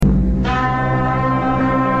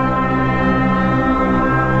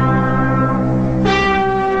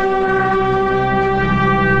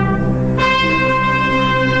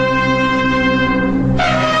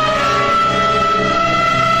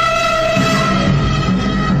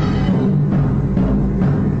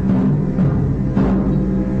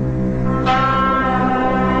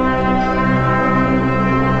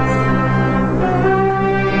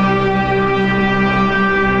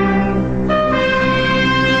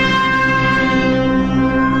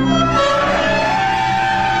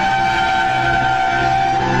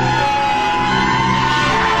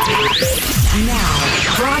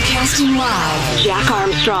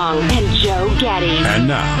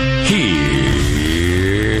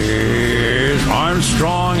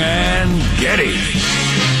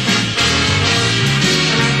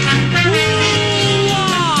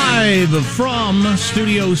live from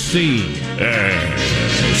Studio C.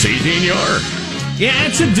 See, Senior? Yeah,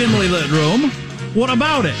 it's a dimly lit room. What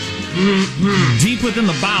about it? Deep within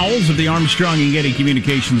the bowels of the Armstrong and Getty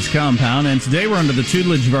Communications compound, and today we're under the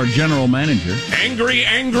tutelage of our general manager. Angry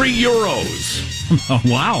Euros. Oh,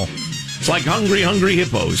 wow. It's like hungry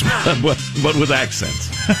hippos, but with accents.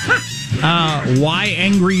 Why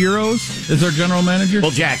Angry Euros is our general manager?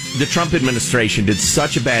 Well, Jack, the Trump administration did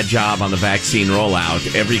such a bad job on the vaccine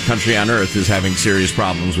rollout. Every country on earth is having serious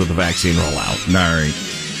problems with the vaccine rollout. All right.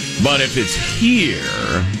 But if it's here,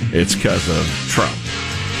 it's because of Trump.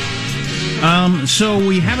 So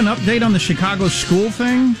we have an update on the Chicago school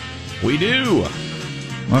thing? We do.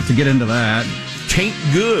 We'll have to get into that. Tain't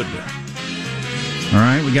good. All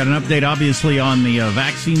right, we got an update, obviously, on the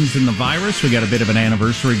vaccines and the virus. We got a bit of an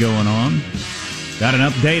anniversary going on. Got an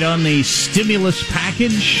update on the stimulus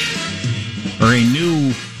package, or a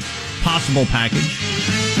new possible package.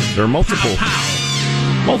 There are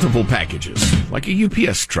multiple packages, like a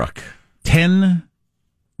UPS truck. 10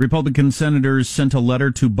 Republican senators sent a letter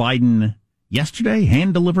to Biden yesterday,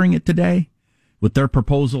 hand-delivering it today, with their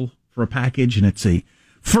proposal for a package, and it's a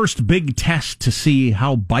first big test to see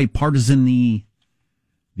how bipartisan the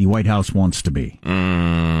White House wants to be.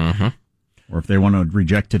 Mm-hmm. Or if they want to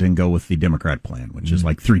reject it and go with the Democrat plan, which is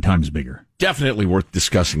like 3 times bigger. Definitely worth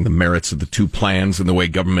discussing the merits of the two plans and the way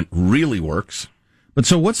government really works. But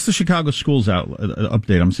so what's the Chicago schools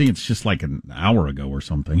update? I'm seeing it's just like an hour ago or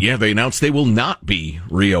something. Yeah, they announced they will not be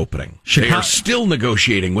reopening. They are still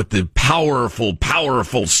negotiating with the powerful,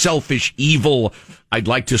 selfish, evil, I'd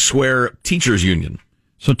like to swear, teachers union.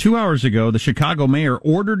 So 2 hours ago, the Chicago mayor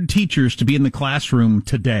ordered teachers to be in the classroom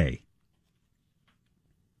today,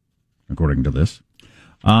 according to this,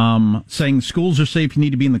 saying schools are safe, you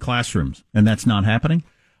need to be in the classrooms, and that's not happening?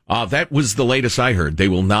 That was the latest I heard. They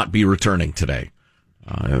will not be returning today.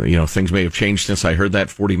 Things may have changed since I heard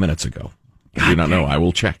that 40 minutes ago. I do not know. I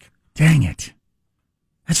will check. Dang it.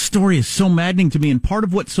 That story is so maddening to me, and part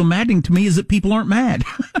of what's so maddening to me is that people aren't mad.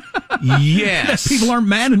 Yes. People aren't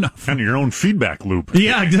mad enough. Kind of your own feedback loop.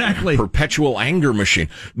 Yeah, exactly. Perpetual anger machine.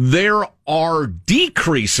 There are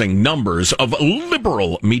decreasing numbers of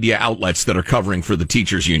liberal media outlets that are covering for the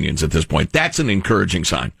teachers' unions at this point. That's an encouraging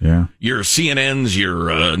sign. Yeah. Your CNNs,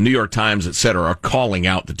 your New York Times, et cetera, are calling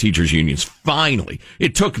out the teachers' unions. Finally.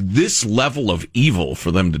 It took this level of evil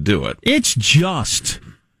for them to do it. It's just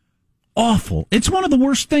awful. It's one of the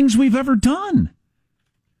worst things we've ever done.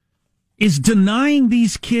 Is denying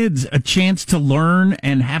these kids a chance to learn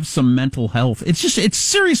and have some mental health. It's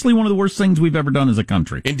seriously one of the worst things we've ever done as a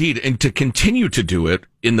country. Indeed, and to continue to do it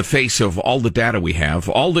in the face of all the data we have,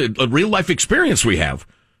 all the real life experience we have,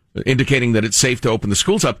 indicating that it's safe to open the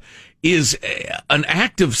schools up, is an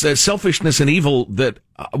act of selfishness and evil that,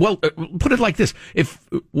 put it like this. If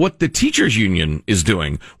what the teachers union is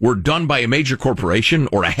doing were done by a major corporation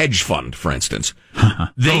or a hedge fund, for instance,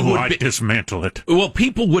 I'd dismantle it. Well,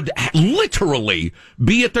 people would literally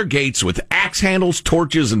be at their gates with axe handles,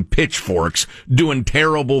 torches, and pitchforks doing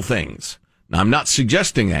terrible things. Now, I'm not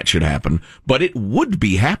suggesting that should happen, but it would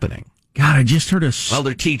be happening. God, I just heard Well,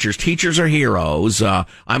 they're teachers. Teachers are heroes.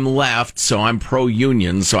 I'm left, so I'm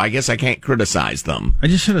pro-union, so I guess I can't criticize them. I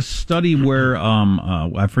just heard a study where,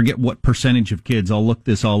 I forget what percentage of kids, I'll look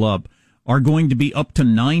this all up, are going to be up to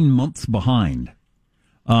 9 months behind.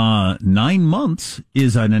 9 months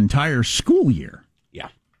is an entire school year. Yeah.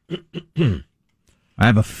 I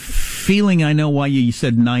have a feeling I know why you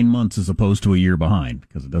said 9 months as opposed to a year behind,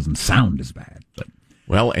 because it doesn't sound as bad, but...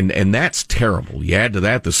 Well, and that's terrible. You add to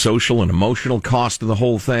that the social and emotional cost of the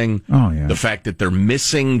whole thing. Oh, yeah. The fact that they're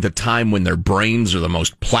missing the time when their brains are the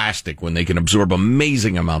most plastic, when they can absorb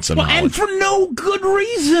amazing amounts of knowledge. And for no good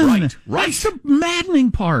reason. Right. That's the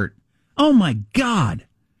maddening part. Oh, my God.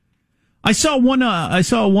 I saw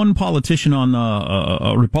one politician on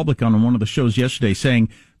a Republican on one of the shows yesterday saying,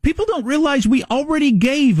 people don't realize we already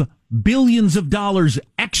gave billions of dollars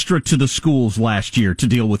extra to the schools last year to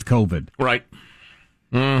deal with COVID. Right.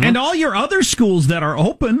 Mm-hmm. And all your other schools that are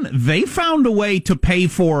open, they found a way to pay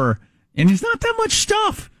for, and it's not that much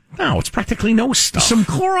stuff. No, it's practically no stuff. Some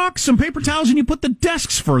Clorox, some paper towels, and you put the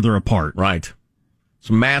desks further apart. Right.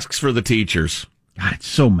 Some masks for the teachers. God, it's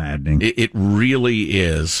so maddening. It really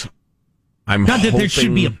is. I'm God, hoping... there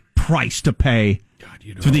should be a price to pay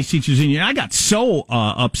for these teachers. I got so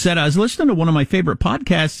upset. I was listening to one of my favorite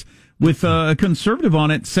podcasts with a conservative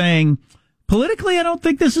on it saying... Politically, I don't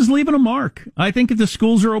think this is leaving a mark. I think if the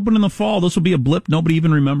schools are open in the fall, this will be a blip nobody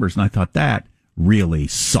even remembers. And I thought that really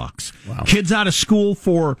sucks. Wow. Kids out of school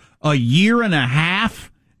for a year and a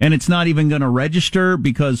half, and it's not even going to register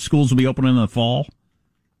because schools will be open in the fall.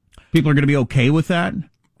 People are going to be okay with that.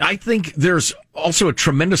 I think there's also a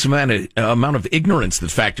tremendous amount of ignorance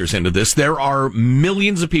that factors into this. There are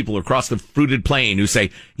millions of people across the fruited plain who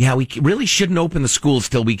say, yeah, we really shouldn't open the schools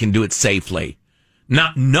till we can do it safely,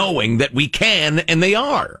 not knowing that we can, and they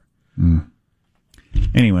are.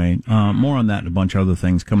 Anyway, more on that and a bunch of other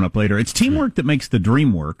things coming up later. It's teamwork that makes the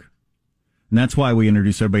dream work. And that's why we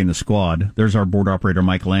introduce everybody in the squad. There's our board operator,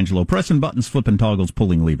 Michelangelo, pressing buttons, flipping toggles,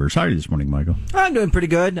 pulling levers. How are you this morning, Michael? I'm doing pretty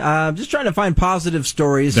good. Just trying to find positive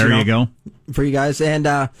stories. There you go. For you guys. And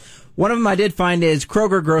one of them I did find is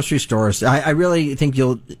Kroger grocery stores. I really think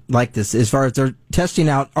you'll like this as far as they're testing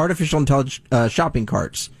out artificial intelligence shopping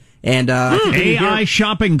carts. And AI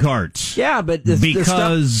shopping carts. Yeah, but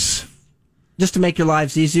because just to make your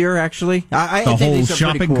lives easier, actually. I the think whole these are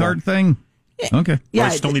shopping cool. cart thing? Okay. Yeah, I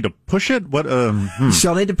still need to push it? What?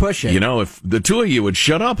 Still need to push it. You know, if the two of you would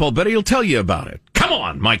shut up, I'll bet he'll tell you about it. Come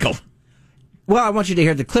on, Michael. Well, I want you to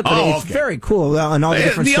hear the clip, but it's very cool on all the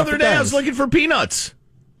different The stuff other it day, does. I was looking for peanuts.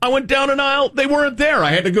 I went down an aisle. They weren't there.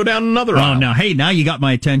 I had to go down another aisle. Oh, now, hey, now you got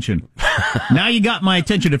my attention. Now you got my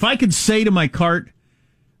attention. If I could say to my cart,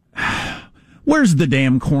 where's the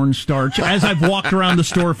damn cornstarch? As I've walked around the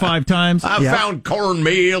store 5 times. I found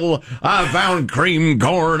cornmeal. I found cream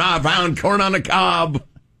corn. I found corn on the cob.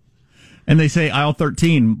 And they say aisle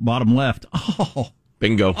 13, bottom left. Oh.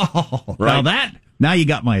 Bingo. Oh. Right. Now you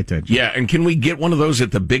got my attention. Yeah, and can we get one of those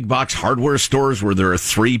at the big box hardware stores where there are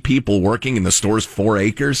 3 people working and the store's 4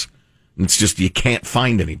 acres? And it's just you can't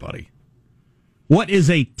find anybody. What is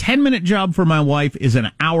a 10-minute job for my wife is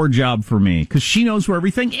an hour job for me because she knows where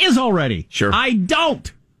everything is already. Sure. I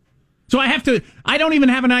don't. So I don't even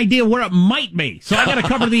have an idea where it might be. So I got to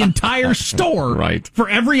cover the entire store for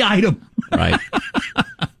every item. Right.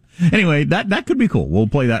 Anyway, that could be cool. We'll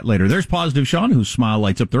play that later. There's Positive Sean, whose smile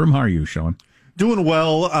lights up the room. How are you, Sean? Doing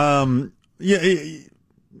well.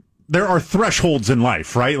 There are thresholds in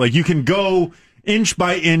life, right? Like you can go inch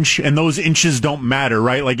by inch, and those inches don't matter,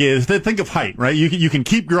 right? Like think of height, right? You can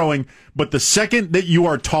keep growing, but the second that you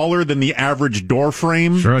are taller than the average door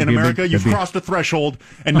frame in America, you've crossed a threshold,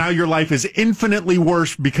 and now your life is infinitely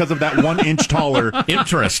worse because of that 1 inch taller.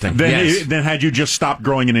 Interesting. Than had you just stopped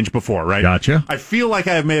growing an inch before, right? Gotcha. I feel like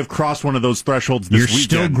I may have crossed one of those thresholds this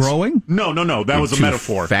weekend. You're still growing? No. That was a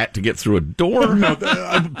metaphor. Fat to get through a door? No,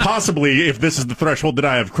 possibly if this is the threshold that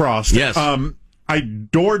I have crossed. Yes. I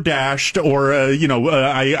door dashed, or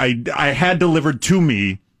I had delivered to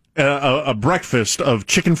me a breakfast of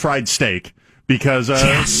chicken fried steak because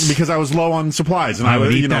I was low on supplies, and I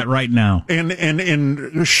would eat that right now.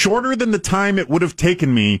 And shorter than the time it would have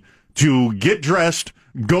taken me to get dressed,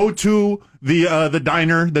 go to the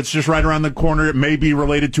diner that's just right around the corner. It may be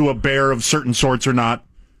related to a bear of certain sorts or not,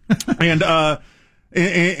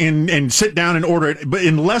 and sit down and order it, but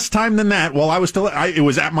in less time than that, while I was still, it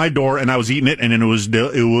was at my door and I was eating it, and it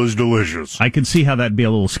was delicious. I could see how that'd be a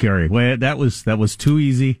little scary. Well, that was too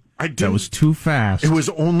easy. That was too fast. It was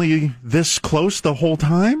only this close the whole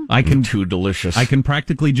time. Too delicious. I can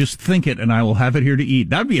practically just think it, and I will have it here to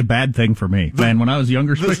eat. That'd be a bad thing for me, man. When I was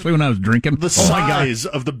younger, especially when I was drinking, the size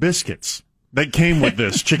of the biscuits that came with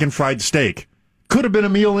this chicken fried steak could have been a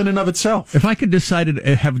meal in and of itself. If I could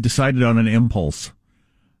have decided on an impulse.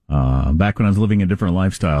 Back when I was living a different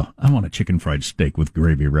lifestyle, I want a chicken fried steak with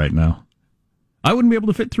gravy right now. I wouldn't be able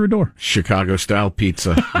to fit through a door. Chicago-style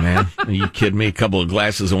pizza, man. Are you kidding me? A couple of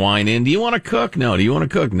glasses of wine in. Do you want to cook? No. Do you want to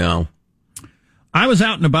cook? No. I was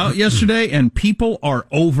out and about yesterday, and people are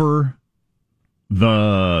over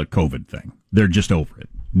the COVID thing. They're just over it.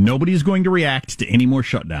 Nobody's going to react to any more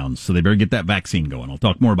shutdowns, so they better get that vaccine going. I'll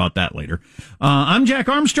talk more about that later. I'm Jack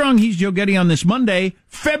Armstrong. He's Joe Getty on this Monday,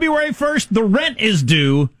 February 1st. The rent is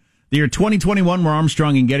due. The year 2021, we're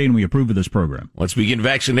Armstrong and Getty, and we approve of this program. Let's begin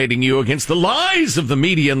vaccinating you against the lies of the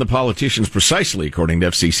media and the politicians, precisely according to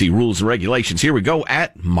FCC rules and regulations. Here we go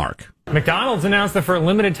at Mark. McDonald's announced that for a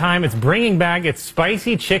limited time, it's bringing back its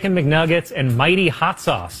spicy chicken McNuggets and mighty hot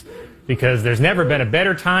sauce, because there's never been a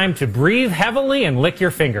better time to breathe heavily and lick your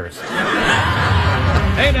fingers.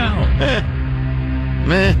 Hey now.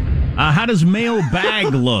 Meh. How does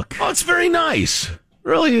mailbag look? Oh, it's very nice.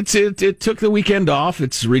 Really, it took the weekend off.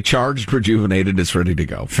 It's recharged, rejuvenated. It's ready to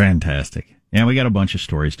go. Fantastic. Yeah, we got a bunch of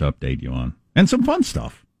stories to update you on. And some fun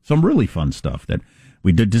stuff. Some really fun stuff that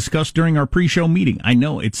we did discuss during our pre-show meeting. I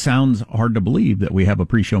know it sounds hard to believe that we have a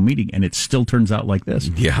pre-show meeting, and it still turns out like this.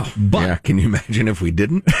 Yeah. But can you imagine if we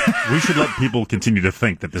didn't? We should let people continue to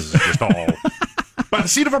think that this is just all by the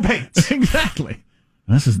seat of our pants. Exactly.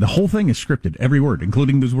 The whole thing is scripted. Every word,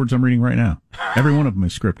 including those words I'm reading right now. Every one of them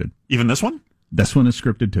is scripted. Even this one? This one is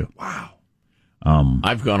scripted, too. Wow.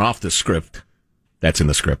 I've gone off the script. That's in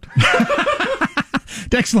the script.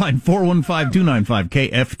 Text line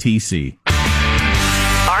 415-295-KFTC.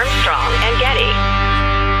 Armstrong and Getty.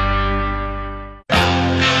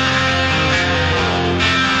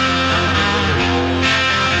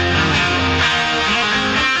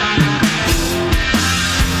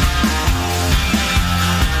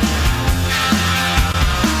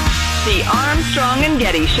 The Armstrong and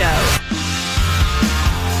Getty Show.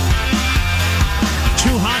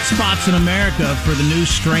 Two hot spots in America for the new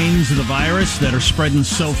strains of the virus that are spreading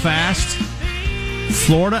so fast.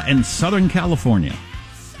 Florida and Southern California.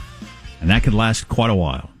 And that could last quite a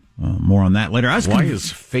while. More on that later. Why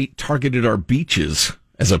has fate targeted our beaches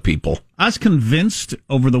as a people? I was convinced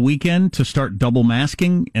over the weekend to start double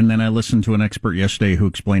masking, and then I listened to an expert yesterday who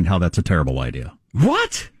explained how that's a terrible idea.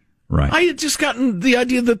 What? Right. I had just gotten the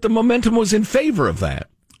idea that the momentum was in favor of that.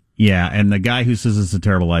 Yeah, and the guy who says it's a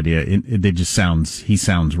terrible idea, he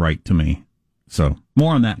sounds right to me. So,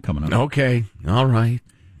 more on that coming up. Okay. All right.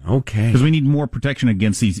 Okay. Because we need more protection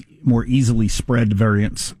against these more easily spread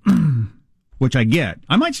variants, which I get.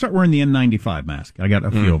 I might start wearing the N95 mask. I got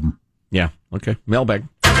a few of them. Yeah. Okay. Mailbag.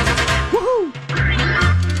 Woohoo!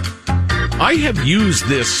 I have used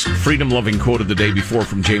this freedom-loving quote of the day before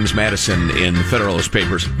from James Madison in the Federalist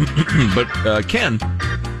Papers, but Ken,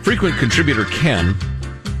 frequent contributor Ken,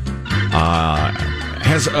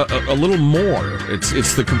 has a little more.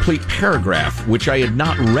 It's the complete paragraph, which I had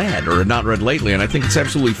not read lately, and I think it's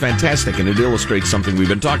absolutely fantastic, and it illustrates something we've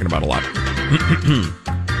been talking about a lot.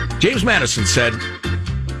 James Madison said,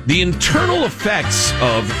 "The internal effects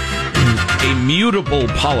of a mutable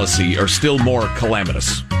policy are still more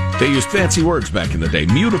calamitous." They used fancy words back in the day.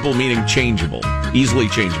 Mutable meaning changeable, easily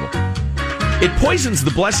changeable. "It poisons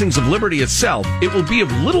the blessings of liberty itself. It will be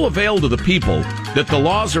of little avail to the people that the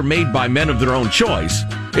laws are made by men of their own choice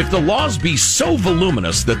if the laws be so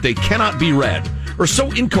voluminous that they cannot be read, or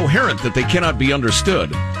so incoherent that they cannot be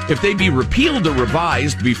understood, if they be repealed or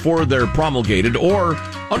revised before they're promulgated, or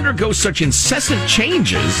undergo such incessant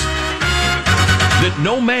changes that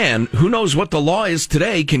no man who knows what the law is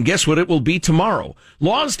today can guess what it will be tomorrow.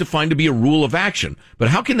 Law is defined to be a rule of action, but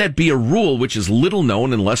how can that be a rule which is little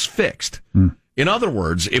known and less fixed?" In other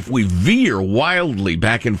words, if we veer wildly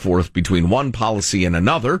back and forth between one policy and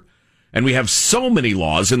another, and we have so many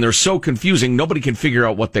laws and they're so confusing nobody can figure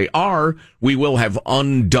out what they are, we will have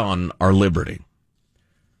undone our liberty.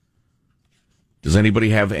 Does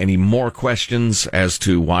anybody have any more questions as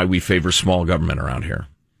to why we favor small government around here?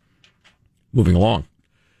 Moving along.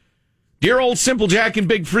 Dear old Simple Jack and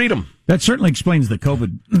Big Freedom. That certainly explains the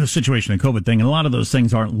situation, the COVID thing. And a lot of those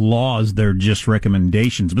things aren't laws, they're just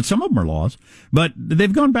recommendations. But some of them are laws. But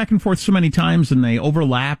they've gone back and forth so many times and they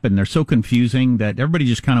overlap and they're so confusing that everybody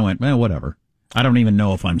just kind of went, well, whatever. I don't even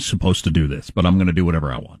know if I'm supposed to do this, but I'm going to do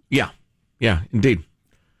whatever I want. Yeah, indeed.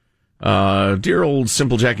 Dear old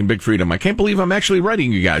Simple Jack and Big Freedom, I can't believe I'm actually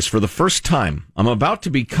writing you guys for the first time. I'm about to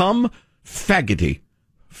become Faggoty,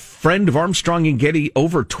 friend of Armstrong and Getty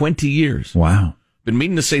over 20 years. Wow. Been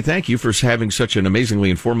meaning to say thank you for having such an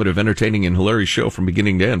amazingly informative, entertaining, and hilarious show from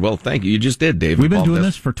beginning to end. Well, thank you. You just did, Dave. We've been doing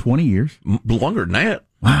this for 20 years? Longer than that.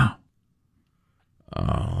 Wow.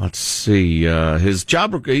 Let's see.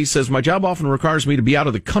 He says, my job often requires me to be out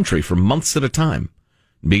of the country for months at a time.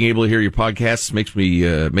 Being able to hear your podcasts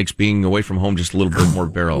makes being away from home just a little bit more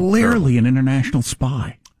bearable. Clearly an international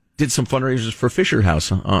spy. Did some fundraisers for Fisher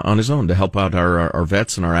House on his own to help out our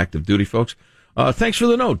vets and our active duty folks. Thanks for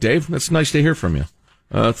the note, Dave. That's nice to hear from you.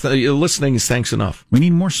 Listening is thanks enough. We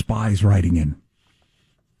need more spies writing in.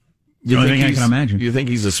 You think I can imagine. You think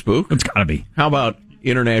he's a spook? It's got to be. How about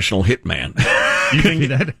international hitman? You think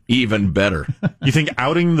that? Even better. You think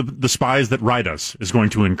outing the spies that write us is going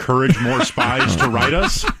to encourage more spies to write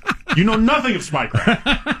us? You know nothing of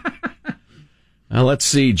spycraft. Let's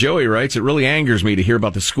see. Joey writes, it really angers me to hear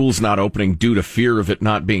about the schools not opening due to fear of it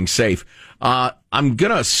not being safe. I'm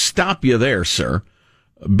going to stop you there, sir,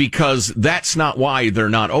 because that's not why they're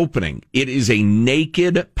not opening. It is a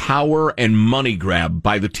naked power and money grab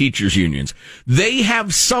by the teachers' unions. They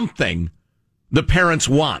have something the parents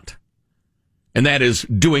want, and that is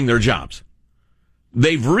doing their jobs.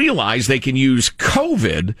 They've realized they can use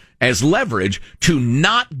COVID as leverage to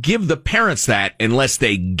not give the parents that unless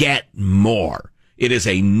they get more. It is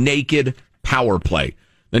a naked power play.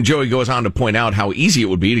 Then Joey goes on to point out how easy it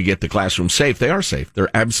would be to get the classroom safe. They are safe.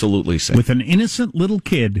 They're absolutely safe. With an innocent little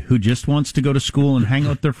kid who just wants to go to school and hang out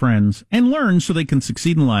with their friends and learn so they can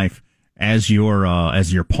succeed in life as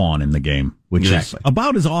your pawn in the game. which is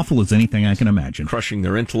about as awful as anything I can imagine. Crushing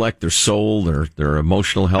their intellect, their soul, their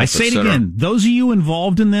emotional health, I say it again, those of you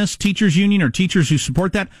involved in this, teachers union or teachers who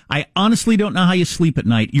support that, I honestly don't know how you sleep at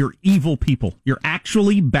night. You're evil people. You're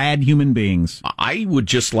actually bad human beings. I would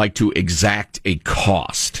just like to exact a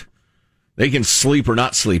cost. They can sleep or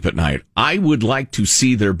not sleep at night. I would like to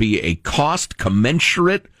see there be a cost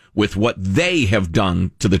commensurate with what they have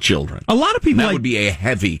done to the children. A lot of people... That would be a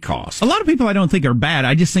heavy cost. A lot of people I don't think are bad.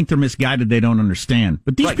 I just think they're misguided. They don't understand.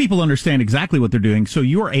 But these people understand exactly what they're doing, so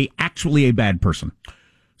you're actually a bad person.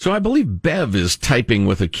 So I believe Bev is typing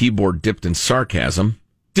with a keyboard dipped in sarcasm.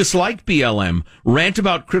 Dislike BLM. Rant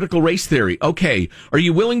about critical race theory. Okay, are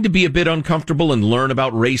you willing to be a bit uncomfortable and learn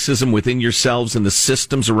about racism within yourselves and the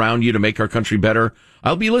systems around you to make our country better?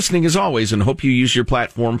 I'll be listening as always and hope you use your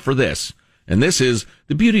platform for this. And this is,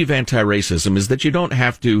 the beauty of anti-racism is that you don't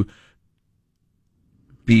have to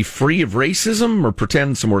be free of racism or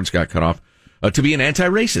pretend, some words got cut off, to be an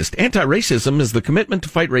anti-racist. Anti-racism is the commitment to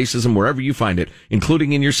fight racism wherever you find it,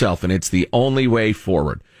 including in yourself, and it's the only way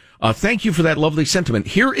forward. Thank you for that lovely sentiment.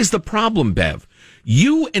 Here is the problem, Bev.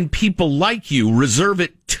 You and people like you reserve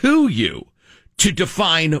it to you to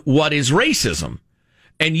define what is racism.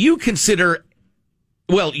 And you consider,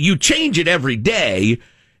 well, you change it every day.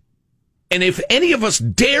 And if any of us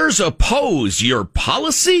dares oppose your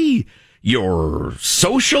policy, your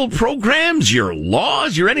social programs, your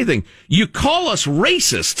laws, your anything, you call us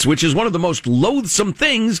racists, which is one of the most loathsome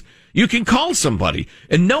things you can call somebody.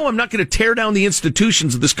 And no, I'm not going to tear down the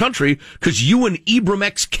institutions of this country because you and Ibram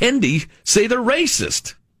X. Kendi say they're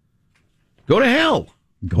racist. Go to hell.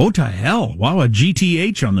 Go to hell. Wow, a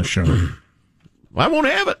GTH on the show. I won't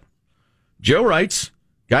have it. Joe writes,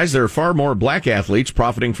 guys, there are far more black athletes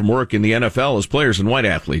profiting from work in the NFL as players than white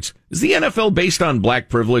athletes. Is the NFL based on black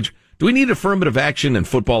privilege? Do we need affirmative action in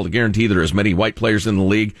football to guarantee there are as many white players in the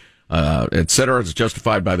league, et cetera, as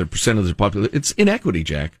justified by the percentage of the population? It's inequity,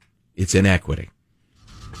 Jack. It's inequity.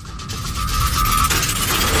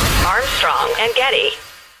 Armstrong and Getty.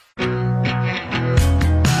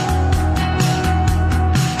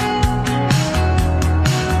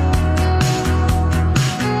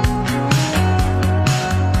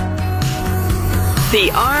 The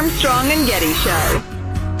Armstrong and Getty Show.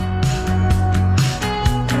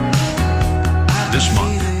 This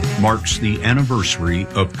month marks the anniversary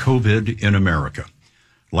of COVID in America.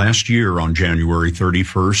 Last year, on January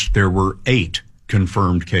 31st, there were 8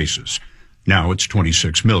 confirmed cases. Now it's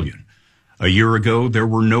 26 million. A year ago, there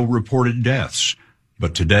were no reported deaths.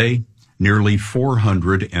 But today, nearly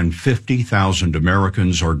 450,000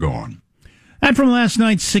 Americans are gone. That from last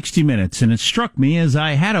night's 60 Minutes, and it struck me as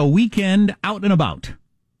I had a weekend out and about.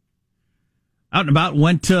 Out and about,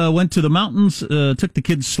 went to the mountains, took the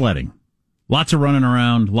kids sledding. Lots of running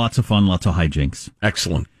around, lots of fun, lots of hijinks.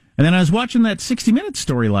 Excellent. And then I was watching that 60 Minutes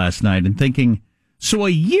story last night and thinking, so a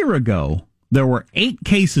year ago, there were 8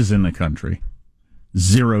 cases in the country,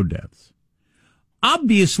 0 deaths.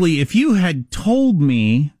 Obviously, if you had told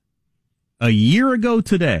me a year ago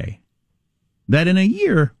today that in a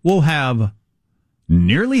year we'll have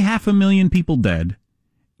nearly 500,000 people dead,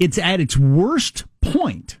 it's at its worst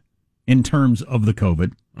point in terms of the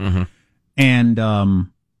COVID,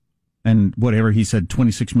 and whatever he said,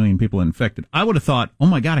 26 million people infected. I would have thought, oh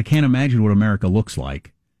my God, I can't imagine what America looks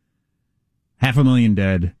like. 500,000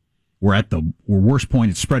 dead. We're at the worst point.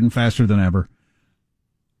 It's spreading faster than ever.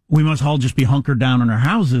 We must all just be hunkered down in our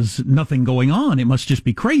houses, nothing going on. It must just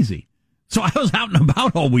be crazy. So I was out and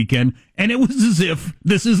about all weekend, and it was as if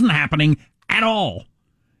this isn't happening at all.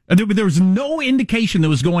 There was no indication that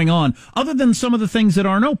was going on other than some of the things that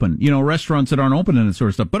aren't open, restaurants that aren't open and that sort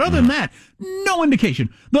of stuff. But other than that, no indication.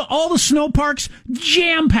 All the snow parks,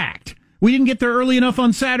 jam-packed. We didn't get there early enough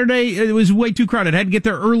on Saturday. It was way too crowded. Had to get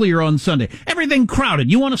there earlier on Sunday. Everything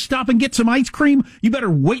crowded. You want to stop and get some ice cream? You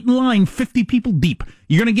better wait in line 50 people deep.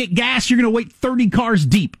 You're going to get gas. You're going to wait 30 cars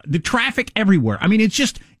deep. The traffic everywhere. I mean, it's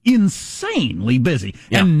just insanely busy.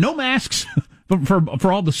 Yeah. And no masks.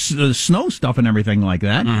 For all the snow stuff and everything like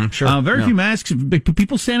that. Very few masks,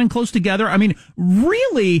 people standing close together. I mean,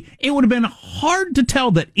 really, it would have been hard to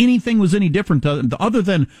tell that anything was any different other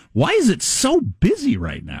than, why is it so busy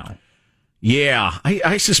right now? Yeah,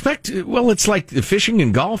 I suspect, well, it's like fishing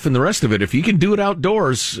and golf and the rest of it. If you can do it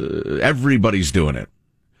outdoors, everybody's doing it.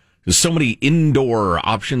 There's so many indoor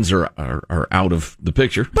options are out of the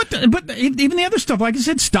picture. But even the other stuff, like I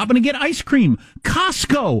said, stopping to get ice cream.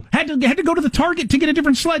 Costco had to go to the Target to get a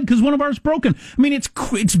different sled because one of ours broken. I mean,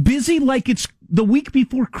 it's busy like it's the week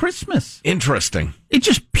before Christmas. Interesting. It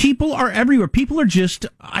just, people are everywhere. People are just,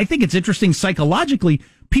 I think it's interesting psychologically,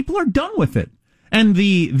 people are done with it. And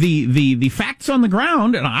the facts on the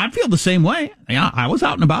ground, and I feel the same way. Yeah, I was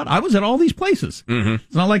out and about. I was at all these places. Mm-hmm.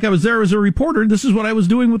 It's not like I was there as a reporter. This is what I was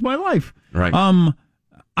doing with my life. Right.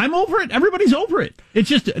 I'm over it. Everybody's over it. It's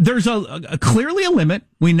just there's clearly a limit.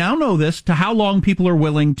 We now know this to how long people are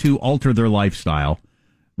willing to alter their lifestyle,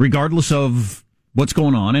 regardless of what's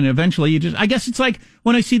going on. And eventually, I guess it's like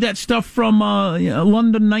when I see that stuff from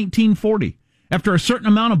London 1940. After a certain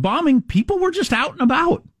amount of bombing, people were just out and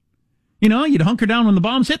about. You know, you'd hunker down when the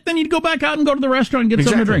bombs hit, then you'd go back out and go to the restaurant and get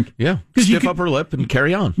something to drink. Yeah, stiff upper lip and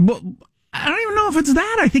carry on. Well, I don't even know if it's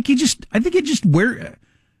that. I think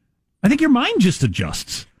your mind just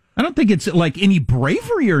adjusts. I don't think it's like any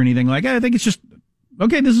bravery or anything like that. I think it's just,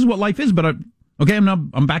 okay, this is what life is, but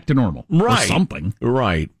I'm back to normal. Right. Or something.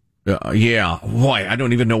 Right. Yeah. Boy, I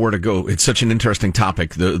don't even know where to go. It's such an interesting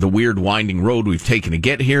topic. The weird winding road we've taken to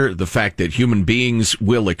get here, the fact that human beings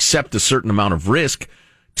will accept a certain amount of risk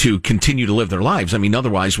to continue to live their lives. I mean,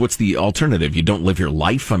 otherwise, what's the alternative? You don't live your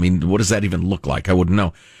life? I mean, what does that even look like? I wouldn't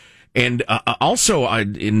know. And also, I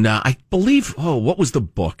believe, what was the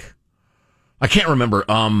book? I can't remember.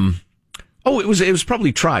 It was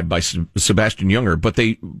probably Tribe by Sebastian Junger, but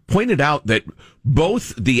they pointed out that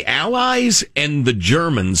both the Allies and the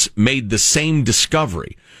Germans made the same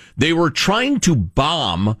discovery. They were trying to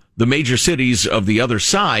bomb the major cities of the other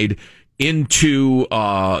side into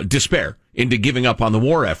despair, into giving up on the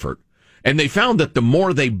war effort. And they found that the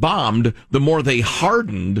more they bombed, the more they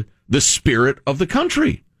hardened the spirit of the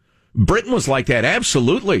country. Britain was like that,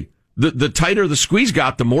 absolutely. The tighter the squeeze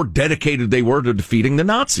got, the more dedicated they were to defeating the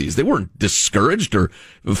Nazis. They weren't discouraged or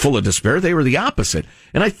full of despair. They were the opposite.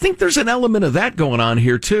 And I think there's an element of that going on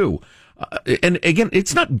here, too. And again,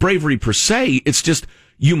 it's not bravery per se. It's just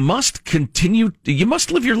you must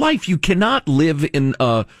live your life. You cannot live in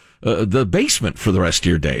the basement for the rest of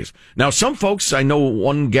your days. Now, some folks, I know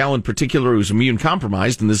one gal in particular who's immune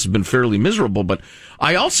compromised, and this has been fairly miserable, but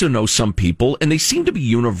I also know some people, and they seem to be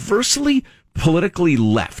universally politically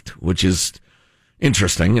left, which is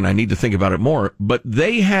interesting, and I need to think about it more. But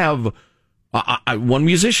they have, one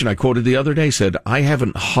musician I quoted the other day said, I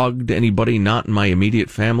haven't hugged anybody not in my immediate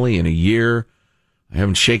family in a year. I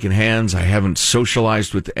haven't shaken hands. I haven't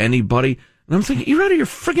socialized with anybody. And I'm thinking, you're out of your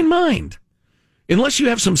friggin' mind. Unless you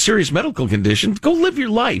have some serious medical condition, go live your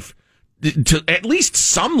life to at least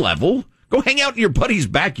some level. Go hang out in your buddy's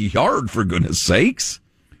backyard, for goodness sakes.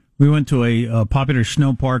 We went to a popular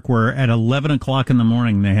snow park where at 11 o'clock in the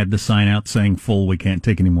morning they had the sign out saying full, we can't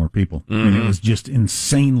take any more people. Mm-hmm. And it was just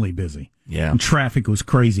insanely busy. Yeah. And traffic was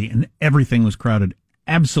crazy and everything was crowded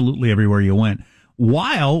absolutely everywhere you went.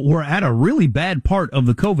 While we're at a really bad part of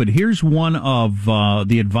the COVID, here's one of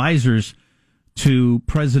the advisors to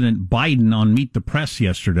President Biden on Meet the Press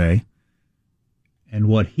yesterday and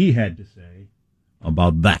what he had to say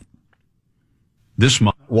about that. This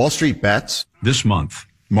month, Wall Street bets. This month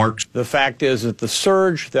marks. The fact is that the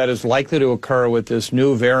surge that is likely to occur with this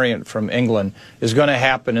new variant from England is going to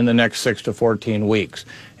happen in the next 6 to 14 weeks.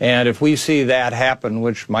 And if we see that happen,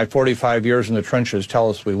 which my 45 years in the trenches tell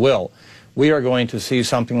us we will, we are going to see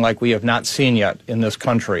something like we have not seen yet in this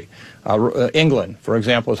country. England, for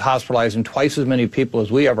example, is hospitalizing twice as many people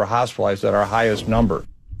as we ever hospitalized at our highest number.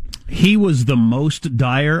 He was the most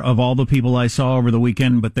dire of all the people I saw over the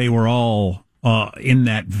weekend, but they were all in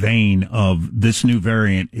that vein of this new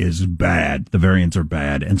variant is bad. The variants are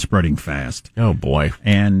bad and spreading fast. Oh, boy.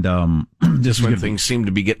 And this is when things seem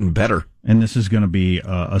to be getting better. And this is going to be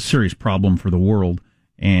a serious problem for the world.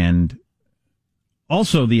 And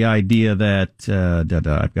also the idea that,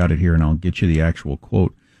 I've got it here and I'll get you the actual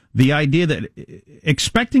quote. The idea that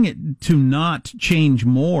expecting it to not change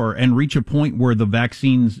more and reach a point where the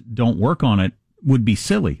vaccines don't work on it would be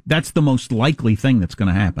silly. That's the most likely thing that's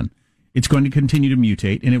going to happen. It's going to continue to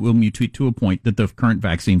mutate, and it will mutate to a point that the current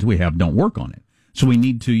vaccines we have don't work on it. So we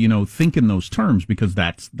need to, think in those terms because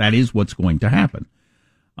that is what's going to happen.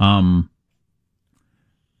 I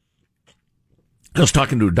was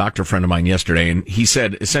talking to a doctor friend of mine yesterday, and he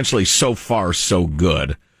said essentially so far so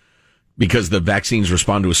good because the vaccines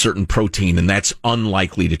respond to a certain protein, and that's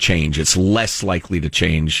unlikely to change. It's less likely to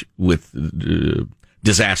change with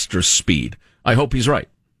disastrous speed. I hope he's right.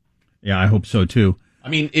 Yeah, I hope so too. I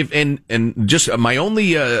mean, and just my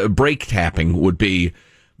only break tapping would be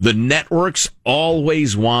the networks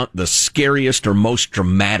always want the scariest or most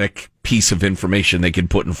dramatic piece of information they can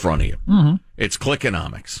put in front of you. Mm-hmm. It's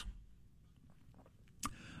clickonomics.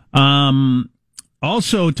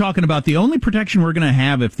 Also, talking about the only protection we're going to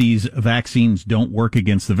have if these vaccines don't work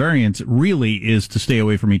against the variants really is to stay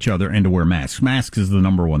away from each other and to wear masks. Masks is the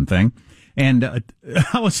number one thing. And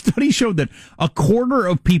how a study showed that a quarter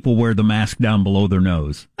of people wear the mask down below their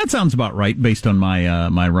nose. That sounds about right based on my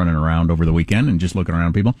my running around over the weekend and just looking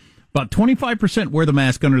around people. About 25% wear the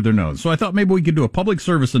mask under their nose. So I thought maybe we could do a public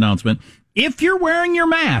service announcement. If you're wearing your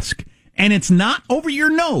mask and it's not over your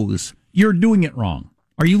nose, you're doing it wrong.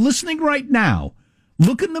 Are you listening right now?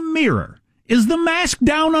 Look in the mirror. Is the mask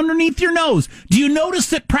down underneath your nose? Do you notice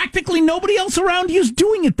that practically nobody else around you is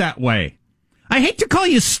doing it that way? I hate to call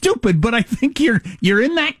you stupid, but I think you're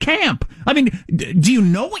in that camp. I mean, do you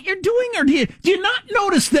know what you're doing, or do you not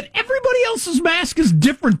notice that everybody else's mask is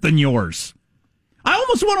different than yours? I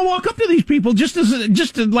almost want to walk up to these people just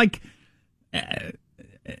to like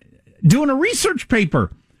doing a research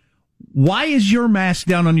paper. Why is your mask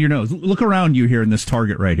down on your nose? Look around you here in this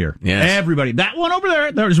Target right here. Yes. Everybody. That one over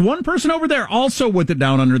there, there's one person over there also with it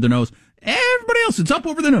down under the nose. Everybody else, it's up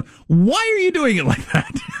over the nose. Why are you doing it like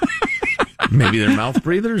that? Maybe they're mouth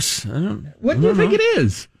breathers. What do you think it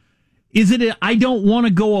is? Is it I don't want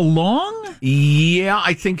to go along? Yeah,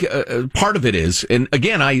 I think part of it is. And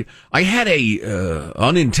again, I had a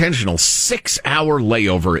unintentional 6-hour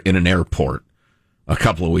layover in an airport a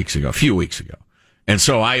few weeks ago. And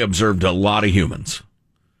so I observed a lot of humans.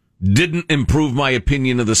 Didn't improve my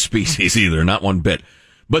opinion of the species either, not one bit.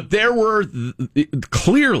 But there were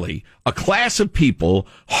clearly a class of people,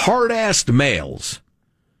 hard-assed males,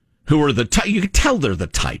 who were the type, you could tell they're the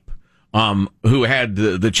type, who had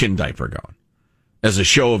the chin diaper going as a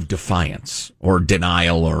show of defiance or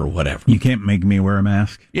denial or whatever. You can't make me wear a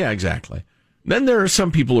mask. Yeah, exactly. Then there are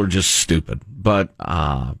some people who are just stupid, but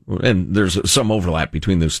and there's some overlap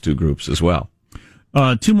between those two groups as well.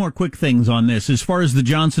 Two more quick things on this. As far as the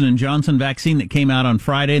Johnson & Johnson vaccine that came out on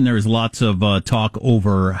Friday, and there was lots of talk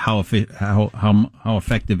over how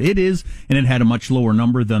effective it is, and it had a much lower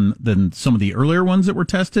number than some of the earlier ones that were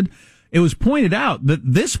tested. It was pointed out that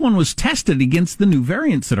this one was tested against the new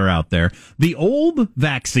variants that are out there. The old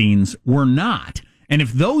vaccines were not. And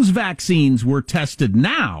if those vaccines were tested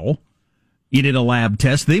now, you did a lab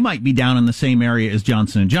test, they might be down in the same area as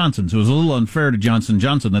Johnson & Johnson. So it was a little unfair to Johnson &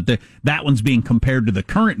 Johnson that that one's being compared to the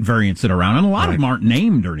current variants that are around. And a lot of them aren't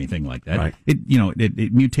named or anything like that. Right. It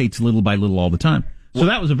mutates little by little all the time. So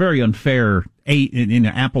that was a very unfair in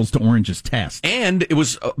apples to oranges test. And it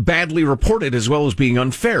was badly reported as well as being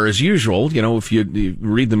unfair, as usual. You know, if you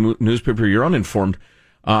read the newspaper, you're uninformed.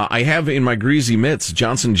 I have in my greasy mitts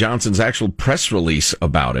Johnson & Johnson's actual press release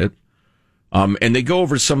about it. And they go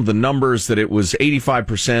over some of the numbers that it was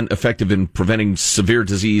 85% effective in preventing severe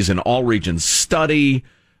disease in all regions studied,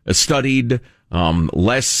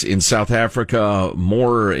 less in South Africa,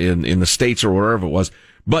 more in the States or wherever it was.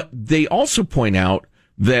 But they also point out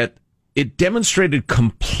that it demonstrated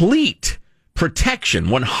complete protection,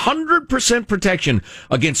 100% protection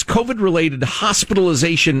against COVID-related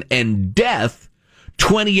hospitalization and death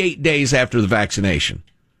 28 days after the vaccination.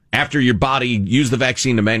 After your body used the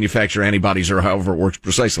vaccine to manufacture antibodies or however it works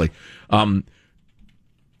precisely.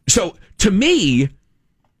 So to me,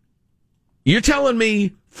 you're telling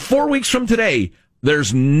me 4 weeks from today,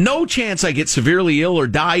 there's no chance I get severely ill or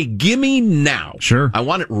die. Gimme now. Sure. I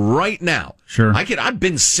want it right now. Sure. I've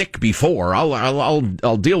been sick before.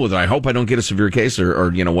 I'll deal with it. I hope I don't get a severe case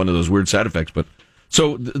or one of those weird side effects. But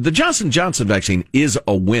so the Johnson & Johnson vaccine is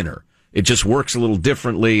a winner. It just works a little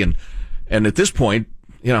differently. And at this point,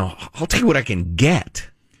 I'll take what I can get.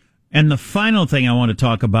 And the final thing I want to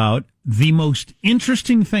talk about, the most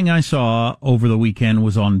interesting thing I saw over the weekend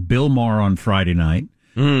was on Bill Maher on Friday night.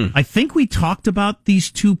 I think we talked about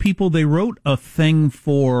these two people. They wrote a thing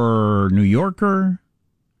for New Yorker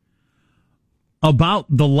about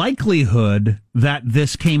the likelihood that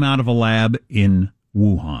this came out of a lab in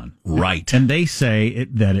Wuhan. Right. And they say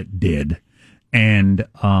that it did. And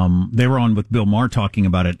they were on with Bill Maher talking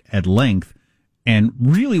about it at length. And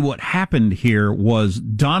really what happened here was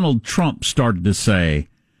Donald Trump started to say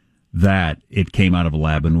that it came out of a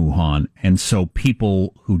lab in Wuhan. And so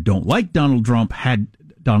people who don't like Donald Trump had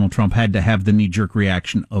to have the knee-jerk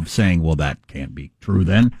reaction of saying, well, that can't be true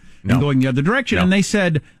then, and going the other direction. No. And they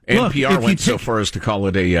said, look, NPR went so far as to call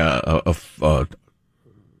it a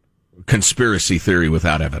conspiracy theory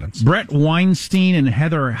without evidence. Brett Weinstein and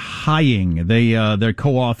Heather Heying, they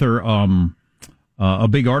co-author a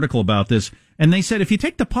big article about this, and they said if you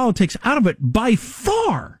take the politics out of it, by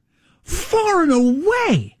far and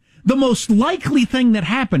away, the most likely thing that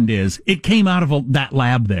happened is it came out of that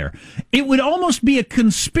lab there. It would almost be a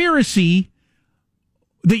conspiracy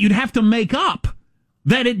that you'd have to make up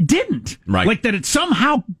that it didn't. Right. Like that it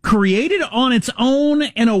somehow created on its own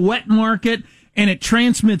in a wet market and it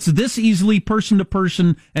transmits this easily person to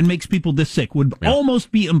person and makes people this sick would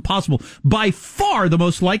almost be impossible. By far, the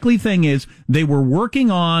most likely thing is they were working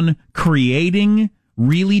on creating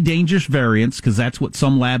really dangerous variants, because that's what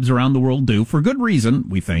some labs around the world do for good reason,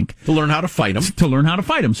 we think. To learn how to fight them.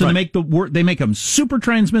 So they make them super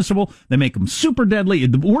transmissible. They make them super deadly.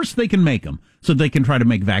 The worst they can make them, so they can try to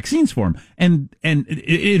make vaccines for them. And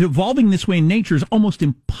it evolving this way in nature is almost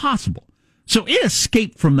impossible. So it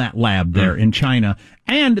escaped from that lab there in China.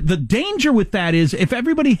 And the danger with that is, if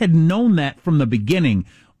everybody had known that from the beginning,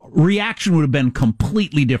 reaction would have been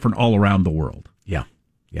completely different all around the world. Yeah.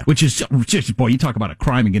 Yeah. Which is just, boy, you talk about a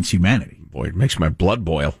crime against humanity. Boy, it makes my blood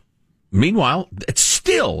boil. Meanwhile, it's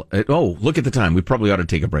still, look at the time. We probably ought to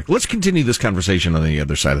take a break. Let's continue this conversation on the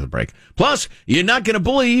other side of the break. Plus, you're not going to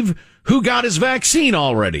believe who got his vaccine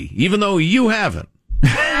already, even though you haven't.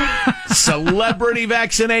 Celebrity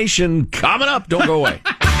vaccination coming up. Don't go away.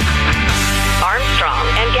 Armstrong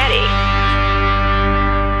and Getty.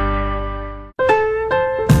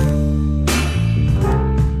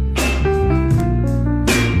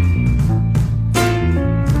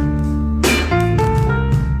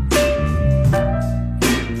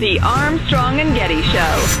 The Armstrong and Getty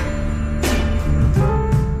Show.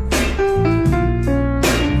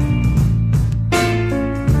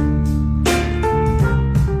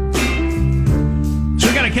 So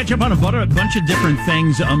we got to catch up on a bunch of different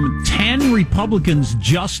things. 10 Republicans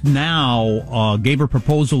just now gave a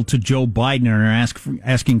proposal to Joe Biden and are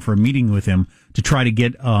asking for a meeting with him to try to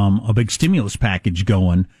get a big stimulus package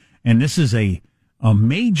going. And this is a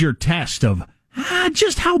major test of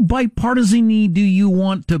just how bipartisan-y do you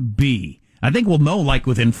want to be? I think we'll know, like,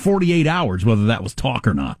 within 48 hours whether that was talk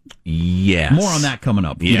or not. Yes. More on that coming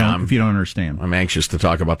up, if you don't understand. I'm anxious to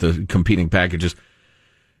talk about the competing packages.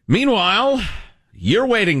 Meanwhile, you're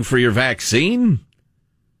waiting for your vaccine.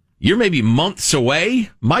 You're maybe months away.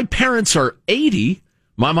 My parents are 80.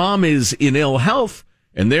 My mom is in ill health,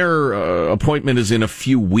 and their appointment is in a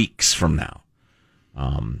few weeks from now.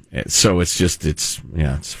 So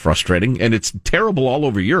it's frustrating, and it's terrible all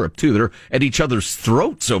over Europe too. They're at each other's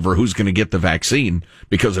throats over who's going to get the vaccine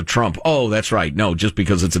because of Trump. Oh, that's right. No, just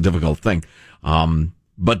because it's a difficult thing.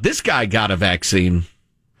 But this guy got a vaccine.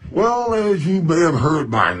 Well, as you may have heard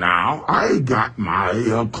by now, I got my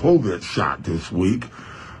COVID shot this week.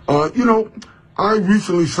 I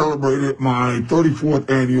recently celebrated my 34th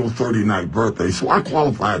annual 39th birthday, so I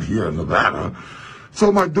qualified here in Nevada. So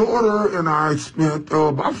my daughter and I spent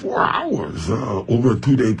about 4 hours over a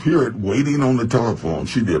 2-day period waiting on the telephone.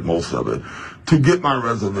 She did most of it to get my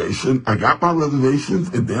reservation. I got my reservations,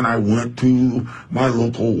 and then I went to my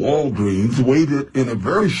local Walgreens, waited in a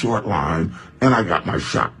very short line, and I got my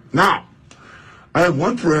shot. Now, I have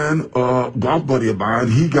one friend, golf buddy of mine,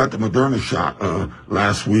 he got the Moderna shot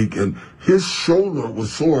last week, and his shoulder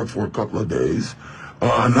was sore for a couple of days.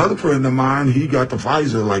 Another friend of mine, he got the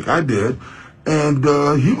Pfizer like I did, and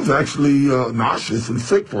he was actually nauseous and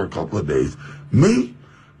sick for a couple of days. Me,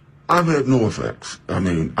 I've had no effects. I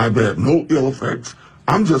mean, I've had no ill effects.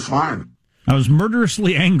 I'm just fine. I was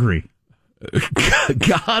murderously angry.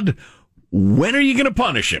 God, when are you going to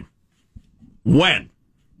punish him? When?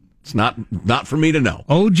 It's not for me to know.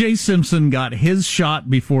 O.J. Simpson got his shot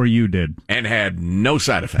before you did. And had no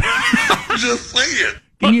side effects. I'm just saying.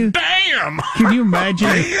 Damn! Can you imagine?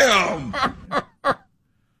 Damn!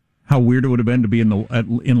 How weird it would have been to be in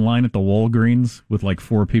line at the Walgreens with like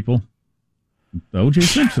 4 people. O.J.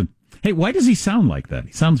 Simpson. Hey, why does he sound like that?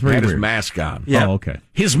 He sounds very weird. His mask on. Yeah. Oh, okay.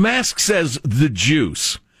 His mask says the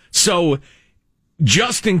juice. So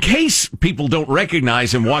just in case people don't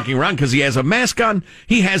recognize him walking around because he has a mask on,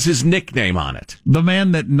 he has his nickname on it. The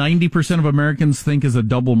man that 90% of Americans think is a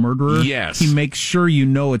double murderer. Yes. He makes sure you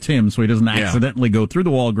know it's him so he doesn't accidentally go through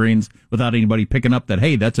the Walgreens without anybody picking up that,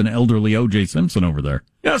 hey, that's an elderly O.J. Simpson over there.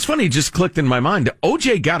 Yeah, it's funny. It just clicked in my mind.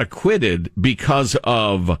 O.J. got acquitted because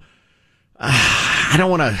of,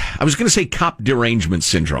 I was going to say cop derangement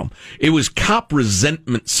syndrome. It was cop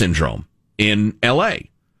resentment syndrome in L.A.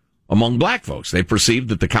 among black folks. They perceived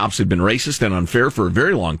that the cops had been racist and unfair for a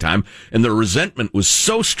very long time, and their resentment was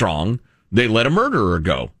so strong, they let a murderer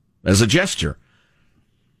go as a gesture.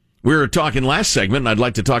 We were talking last segment, and I'd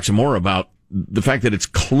like to talk some more about the fact that it's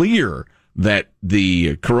clear that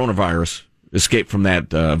the coronavirus escaped from that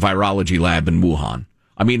virology lab in Wuhan.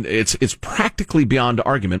 I mean, it's practically beyond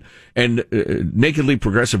argument, and Nakedly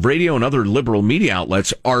Progressive Radio and other liberal media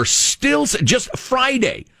outlets are still, just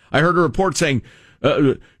Friday, I heard a report saying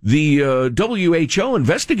the WHO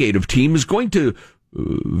investigative team is going to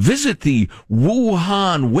visit the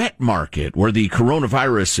Wuhan wet market where the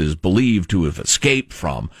coronavirus is believed to have escaped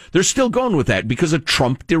from. They're still going with that because of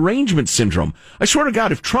Trump derangement syndrome. I swear to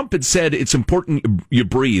God, if Trump had said it's important you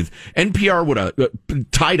breathe, NPR would have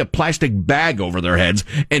tied a plastic bag over their heads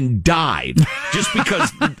and died just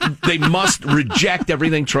because they must reject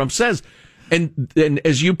everything Trump says. And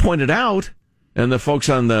as you pointed out, and the folks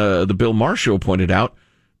on the Bill Maher show pointed out,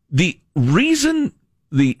 the reason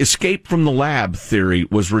the escape from the lab theory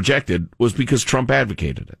was rejected was because Trump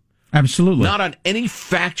advocated it. Absolutely. Not on any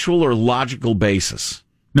factual or logical basis.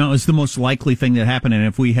 No, it's the most likely thing that happened. And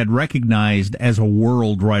if we had recognized as a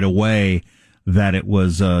world right away that it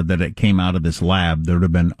was that it came out of this lab, there would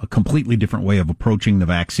have been a completely different way of approaching the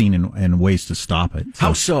vaccine and ways to stop it.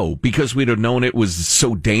 How so? Because we'd have known it was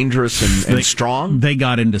so dangerous and strong? They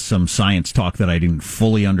got into some science talk that I didn't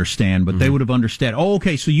fully understand, but they would have understood. Oh,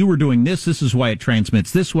 okay, so you were doing this. This is why it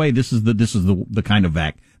transmits this way. This is the kind of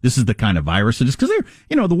this is the kind of virus it is. Because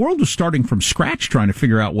the world was starting from scratch trying to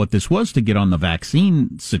figure out what this was to get on the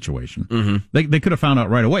vaccine situation. Mm-hmm. They could have found out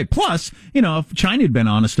right away. Plus, if China had been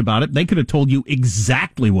honest about it, they could have told you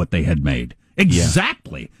exactly what they had made.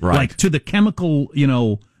 Exactly. Yeah, right. Like to the chemical,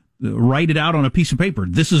 write it out on a piece of paper.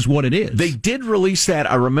 This is what it is. They did release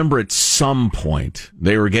that. I remember at some point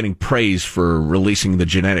they were getting praise for releasing the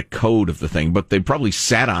genetic code of the thing, but they probably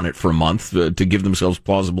sat on it for a month to give themselves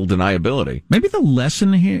plausible deniability. Maybe the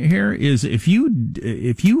lesson here is if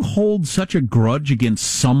you hold such a grudge against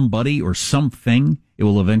somebody or something, it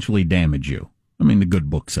will eventually damage you. I mean, the good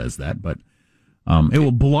book says that, but it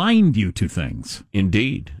will blind you to things.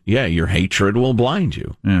 Indeed. Yeah, your hatred will blind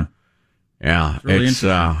you. Yeah. Yeah, that's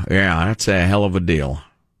a hell of a deal.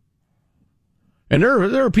 And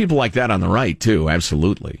there are people like that on the right too,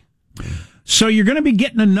 absolutely. So you're going to be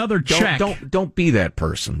getting another check. Don't be that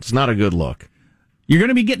person. It's not a good look. You're going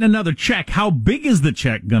to be getting another check. How big is the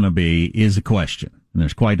check going to be is a question. And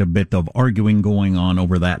there's quite a bit of arguing going on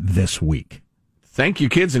over that this week. Thank you,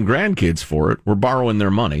 kids and grandkids, for it. We're borrowing their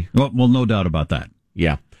money. Well, no doubt about that.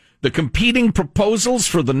 Yeah. The competing proposals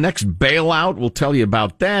for the next bailout, we'll tell you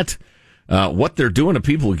about that. What they're doing to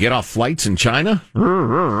people who get off flights in China.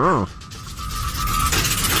 Armstrong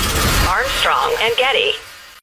and Getty.